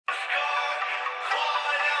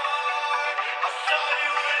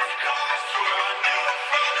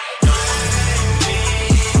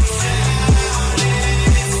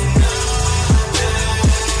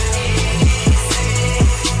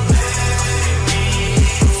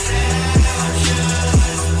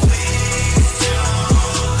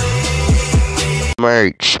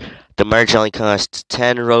merch. The merch only costs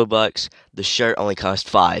 10 Robux. The shirt only costs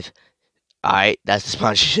 5. Alright, that's the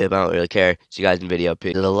sponsorship. I don't really care. See you guys in video.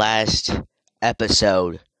 Peace. The last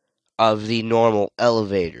episode of the normal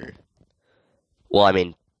elevator. Well, I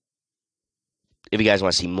mean, if you guys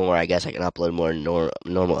want to see more, I guess I can upload more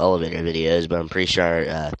normal elevator videos, but I'm pretty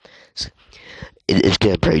sure it's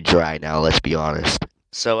getting pretty dry now, let's be honest.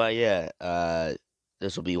 So,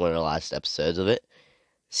 this will be one of the last episodes of it.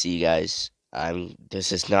 See you guys.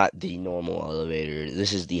 This is not the normal elevator.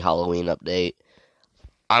 This is the Halloween update.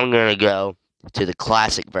 I'm gonna go to the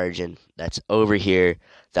classic version that's over here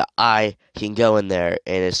that I can go in there,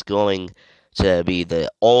 and it's going to be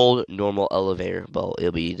the old normal elevator. Well,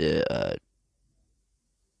 it'll be the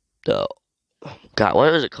God,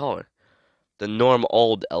 what is it called? The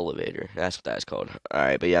normold elevator. That's what that's called.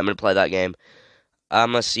 Alright, but yeah, I'm gonna play that game.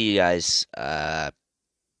 I'm gonna see you guys. I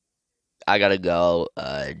gotta go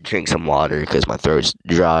drink some water because my throat's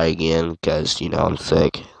dry again because, I'm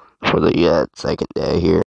sick for the second day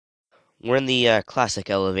here. We're in the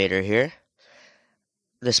classic elevator here.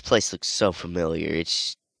 This place looks so familiar.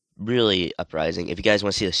 It's really uprising. If you guys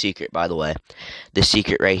want to see the secret, by the way, the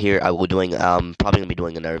secret right here, probably gonna be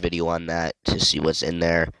doing another video on that to see what's in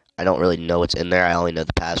there. I don't really know what's in there. I only know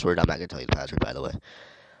the password. I'm not gonna tell you the password, by the way.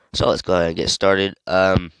 So let's go ahead and get started.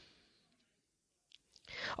 Oh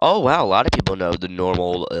wow, a lot of people know the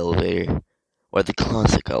normal elevator or the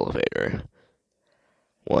classic elevator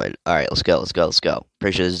one. All right, let's go.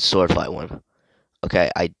 Pretty sure this is a sword fight one.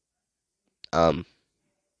 Okay,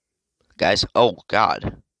 guys. Oh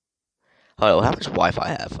God. Oh, how much Wi-Fi I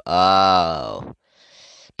have? Oh,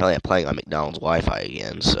 apparently I'm playing on McDonald's Wi-Fi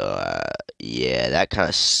again. So yeah, that kind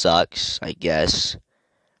of sucks, I guess.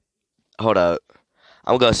 Hold up.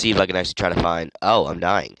 I'm gonna see if I can actually try to find. Oh, I'm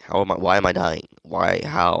dying. Why am I dying? Why?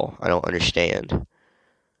 How? I don't understand.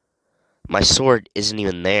 My sword isn't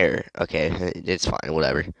even there. Okay, it's fine.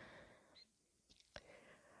 Whatever.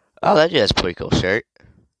 Oh, that's a pretty cool shirt.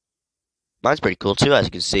 Mine's pretty cool too. As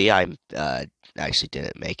you can see, I actually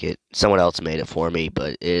didn't make it. Someone else made it for me,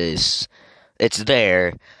 but it's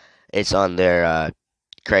there. It's on their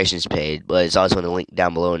creations page, but it's also in the link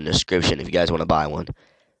down below in the description if you guys want to buy one.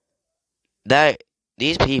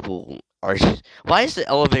 These people are. Why is the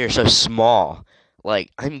elevator so small? Like,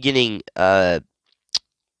 I'm getting, God,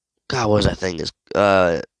 what was that thing? Is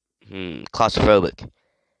claustrophobic.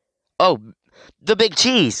 Oh, the Big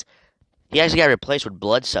Cheese! He actually got replaced with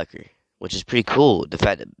Bloodsucker, which is pretty cool, the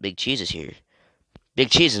fact that Big Cheese is here. Big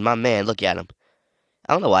Cheese is my man, look at him.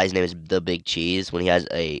 I don't know why his name is the Big Cheese when he has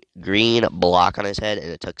a green block on his head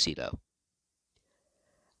and a tuxedo.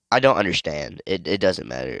 I don't understand. It doesn't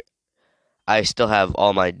matter. I still have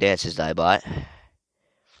all my dances that I bought.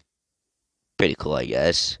 Pretty cool, I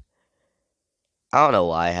guess. I don't know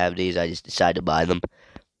why I have these. I just decided to buy them.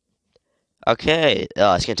 Okay.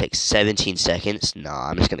 Oh, it's going to take 17 seconds. Nah,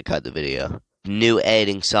 I'm just going to cut the video. New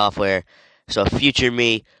editing software. So future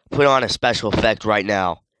me, put on a special effect right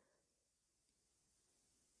now.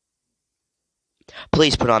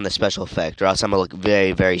 Please put on the special effect or else I'm going to look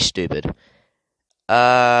very, very stupid.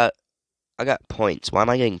 I got points. Why am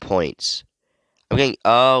I getting points? I'm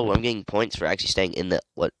getting points for actually staying in the,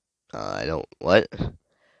 what? What?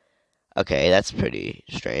 Okay, that's pretty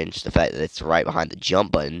strange. The fact that it's right behind the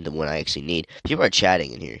jump button, the one I actually need. People are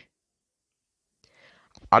chatting in here.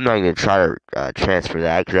 I'm not going to try to transfer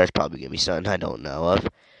that, because that's probably going to be something I don't know of.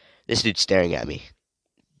 This dude's staring at me.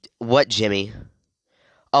 What, Jimmy?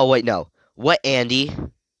 Oh, wait, no. What, Andy?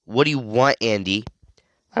 What do you want, Andy?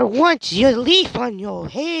 I want your leaf on your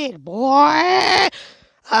head, boy!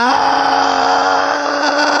 Ah!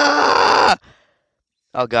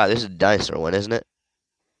 Oh god, this is a dinosaur one, isn't it?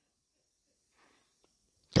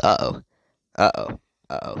 Uh-oh. Uh-oh.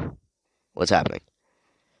 Uh-oh. What's happening?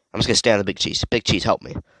 I'm just gonna stay on the Big Cheese. Big Cheese, help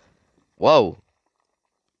me. Whoa.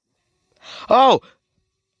 Oh!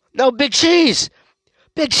 No, Big Cheese!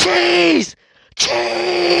 Big Cheese!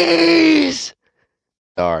 Cheese!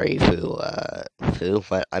 Sorry, Foo.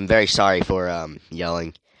 But I'm very sorry for,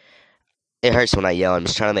 yelling. It hurts when I yell. I'm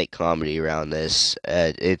just trying to make comedy around this.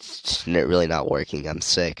 It's really not working. I'm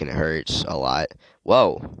sick and it hurts a lot.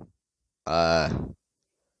 Whoa.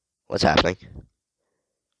 What's happening?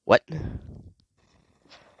 What?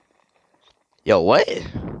 Yo, what?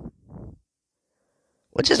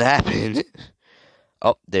 What just happened?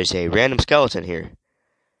 Oh, there's a random skeleton here.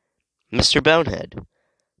 Mr. Bonehead,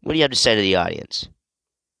 what do you have to say to the audience?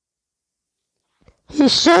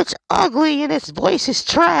 His shirt's ugly and his voice is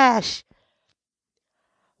trash.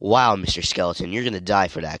 Wow, Mr. Skeleton, you're gonna die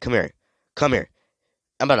for that. Come here. Come here.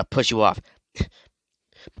 I'm about to push you off.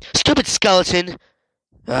 Stupid skeleton!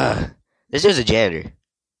 This is a janitor.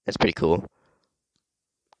 That's pretty cool.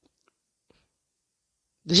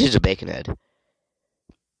 This is a bacon head.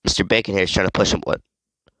 Mr. Baconhead is trying to push him. What?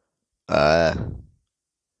 Uh.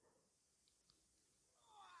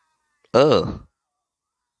 Oh.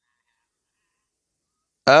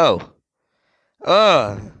 Oh.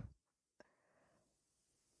 Oh.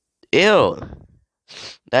 Ew.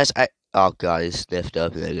 That's I. Oh God, he sniffed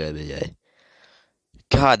up. God,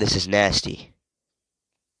 this is nasty.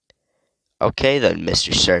 Okay then,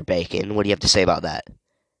 Mr. Sir Bacon. What do you have to say about that?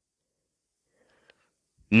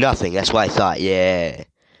 Nothing. That's what I thought. Yeah.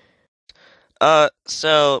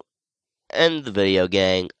 So end the video,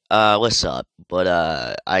 gang. What's up? But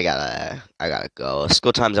I gotta go.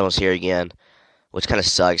 School time's almost here again, which kind of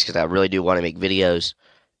sucks because I really do want to make videos.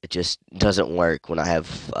 It just doesn't work when I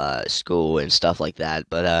have school and stuff like that.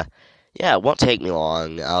 But yeah, it won't take me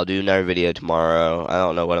long. I'll do another video tomorrow. I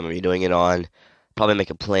don't know what I'm gonna be doing it on. Probably make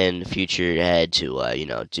a plan in the future ahead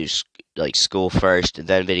to do like school first and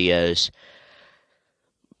then videos.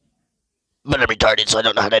 But I'm retarded, so I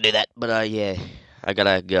don't know how to do that. But yeah, I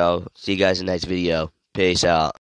gotta go. See you guys in the next video. Peace out.